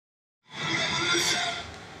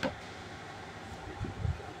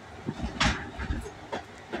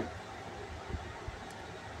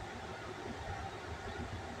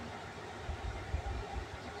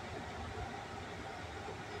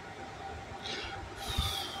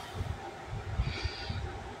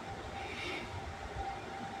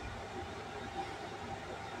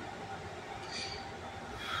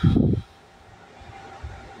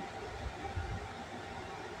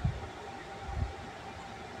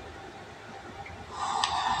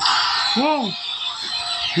Whoa!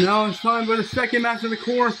 Now it's time for the second match of the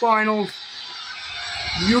quarterfinals.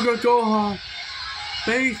 Yuga Goha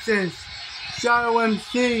faces Shadow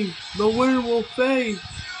MC. The winner will face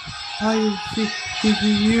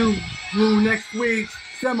you next week's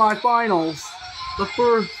semifinals. The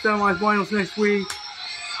first semifinals next week.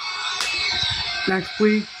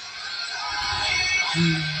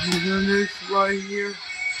 This right here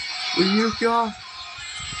with Yuga.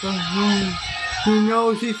 Who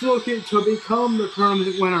knows he's looking to become the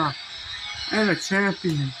tournament winner and a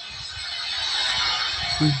champion.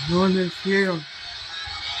 And on this here,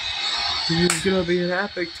 it's gonna be an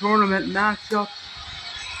epic tournament matchup.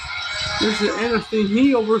 This is an interesting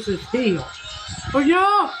heel versus heel. Oh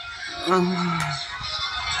yeah!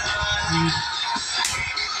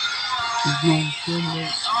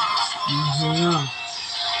 Yeah.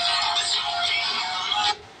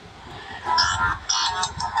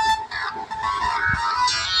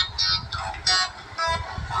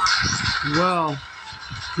 Well,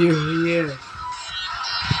 here he is.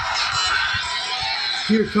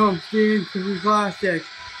 Here comes the Instant Classic,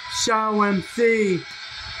 Shadow MC.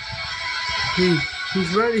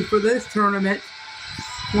 He's ready for this tournament.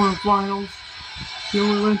 Quarterfinals. He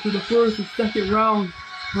only went through the first and second round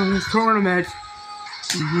of this tournament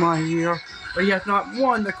right here. But he has not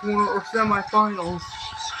won the quarter or semifinals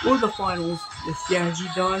or the finals yet, has he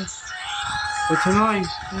done? But tonight,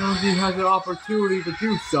 he has an opportunity to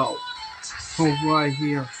do so. Right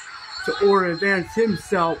here, to advance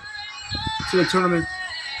himself to the tournament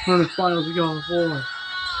finals of God of War.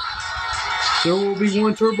 There will be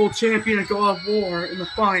one Turbo champion of God of War in the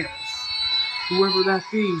finals, whoever that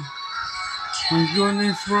be. I'm doing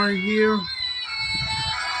this right here.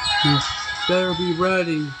 You better be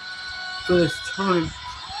ready for this tournament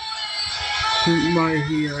right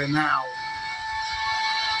here and now.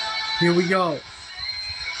 Here we go.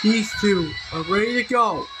 These two are ready to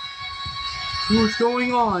go. Who's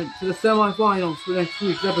going on to the semifinals for next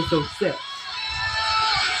week's episode 6?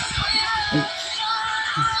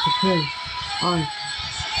 Okay, I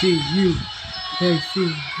see you. Okay,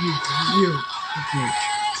 see you. Okay.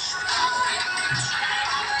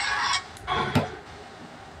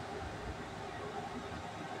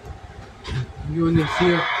 Doing this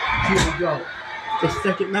here. Here we go. The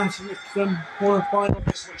second match in the quarterfinals.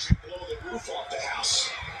 This one should blow the roof off the house.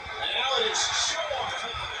 And now it is show off.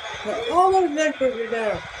 Oh, there's neck breaker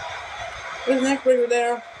there. There's neck breaker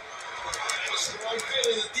there.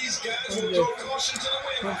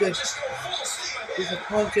 Punches. These are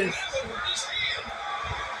punches.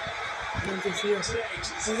 Punches here.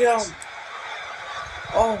 Look at him.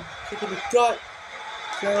 Oh, kick in the gut.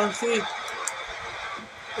 See.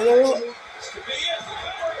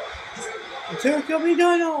 Until it could be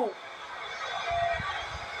done. Oh.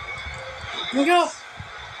 Look out.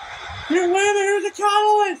 Here, wait a minute, here's the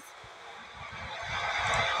catalyst!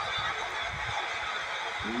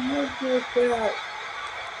 Look at that.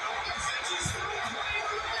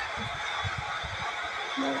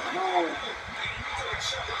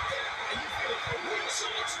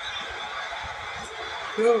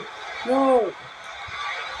 No.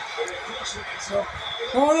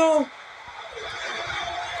 Oh no!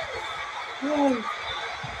 No.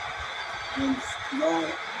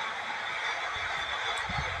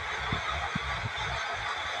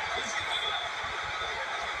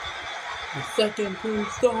 The second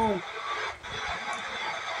tombstone.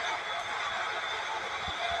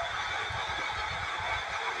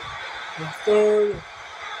 The third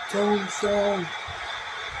tombstone.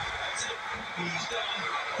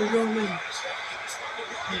 We're going.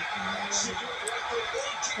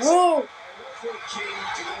 Oh!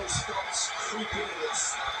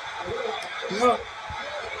 No!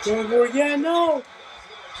 Don't go again, no!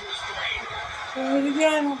 Do it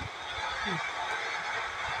again!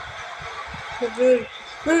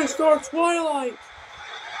 Finish Dark Twilight!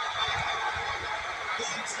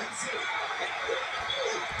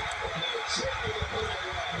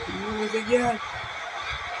 Move it again!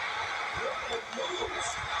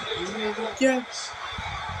 Move it again!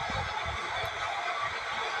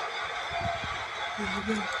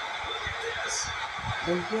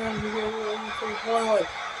 Again, we go Twilight!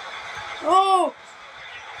 Oh!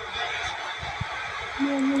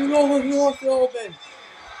 No, he wants to open!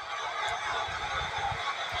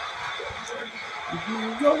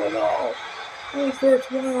 No. Where's Dark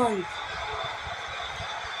Twilight?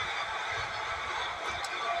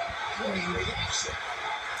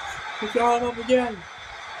 We got him up again.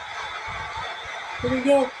 Here we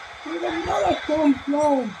go. We got another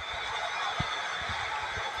tombstone.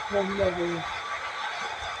 Oh, no.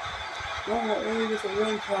 Oh, only just a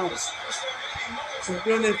ring count. Oh,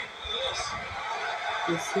 goodness.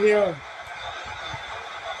 is here.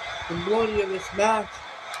 The bloody of this match.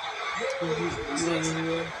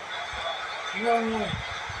 No.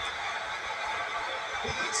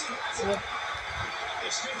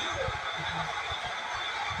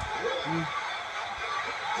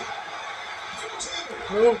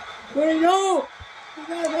 Oh, wait, no!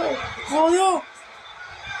 Oh no!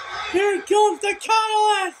 Here comes the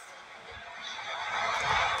catalyst!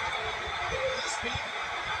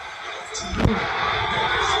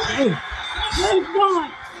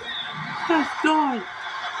 That's done!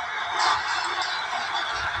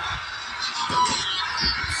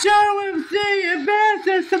 Shadow MC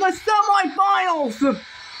advances to the semi-finals!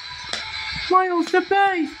 Finals to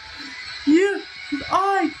face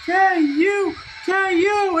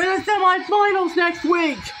KU in the semi-finals next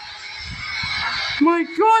week! My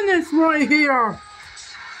goodness, right here!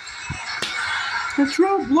 A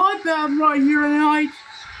true bloodbath right here tonight!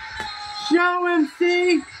 Shadow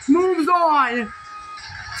MC moves on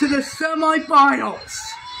to the semi-finals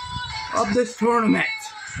of this tournament.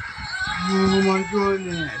 Oh my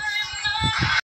goodness.